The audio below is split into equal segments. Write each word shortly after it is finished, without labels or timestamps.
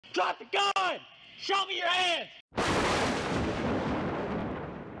Drop the gun! Show me your hands!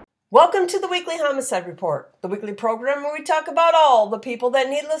 Welcome to the Weekly Homicide Report, the weekly program where we talk about all the people that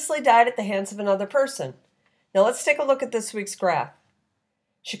needlessly died at the hands of another person. Now let's take a look at this week's graph.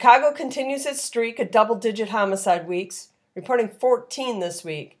 Chicago continues its streak of double-digit homicide weeks, reporting 14 this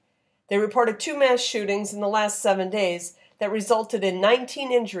week. They reported 2 mass shootings in the last 7 days that resulted in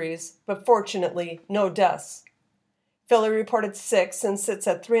 19 injuries, but fortunately no deaths. Philly reported 6 and sits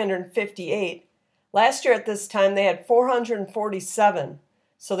at 358. Last year at this time they had 447,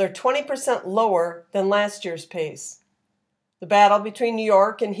 so they're 20% lower than last year's pace. The battle between New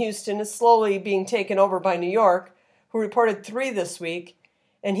York and Houston is slowly being taken over by New York, who reported 3 this week,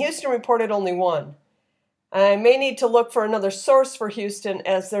 and Houston reported only 1. I may need to look for another source for Houston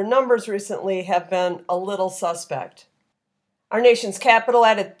as their numbers recently have been a little suspect. Our nation's capital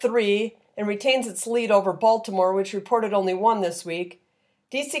added 3 and retains its lead over Baltimore, which reported only 1 this week.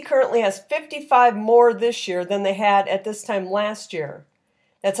 D.C. currently has 55 more this year than they had at this time last year.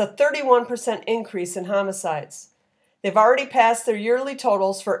 That's a 31% increase in homicides. They've already passed their yearly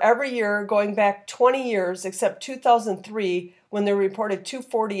totals for every year going back 20 years except 2003 when they reported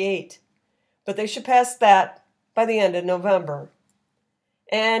 248. But they should pass that by the end of November.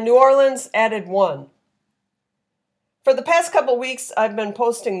 And New Orleans added 1. For the past couple weeks, I've been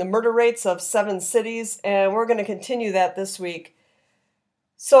posting the murder rates of 7 cities, and we're going to continue that this week.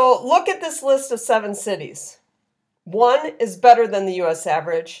 So look at this list of 7 cities. 1 is better than the U.S.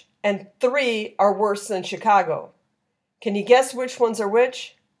 average, and 3 are worse than Chicago. Can you guess which ones are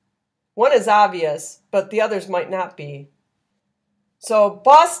which? 1 is obvious, but the others might not be. So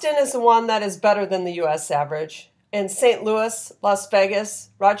Boston is the one that is better than the U.S. average, and St. Louis, Las Vegas,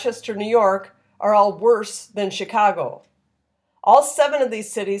 Rochester, New York are all worse than Chicago. All 7 of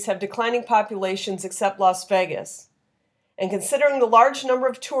these cities have declining populations except Las Vegas. And considering the large number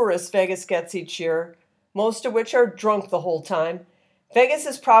of tourists Vegas gets each year, most of which are drunk the whole time, Vegas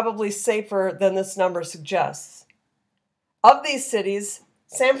is probably safer than this number suggests. Of these cities,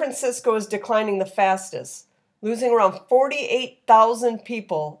 San Francisco is declining the fastest, losing around 48,000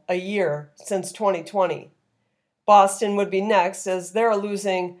 people a year since 2020. Boston would be next, as they're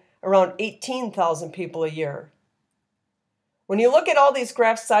losing around 18,000 people a year. When you look at all these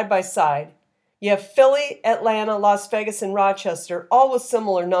graphs side by side, you have Philly, Atlanta, Las Vegas, and Rochester, all with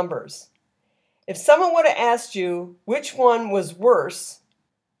similar numbers. If someone would have asked you which one was worse,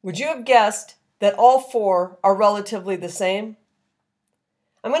 would you have guessed that all 4 are relatively the same?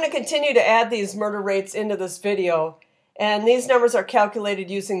 I'm going to continue to add these murder rates into this video, and these numbers are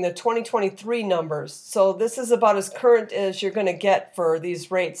calculated using the 2023 numbers, so this is about as current as you're going to get for these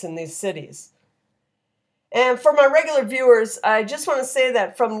rates in these cities. And for my regular viewers, I just want to say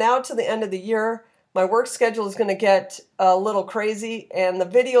that from now to the end of the year, my work schedule is going to get a little crazy, and the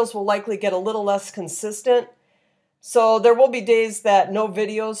videos will likely get a little less consistent. So there will be days that no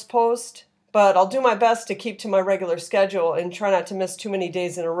videos post, but I'll do my best to keep to my regular schedule and try not to miss too many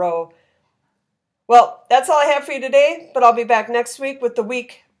days in a row. Well, that's all I have for you today, but I'll be back next week with the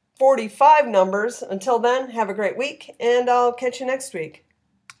week 45 numbers. Until then, have a great week, and I'll catch you next week.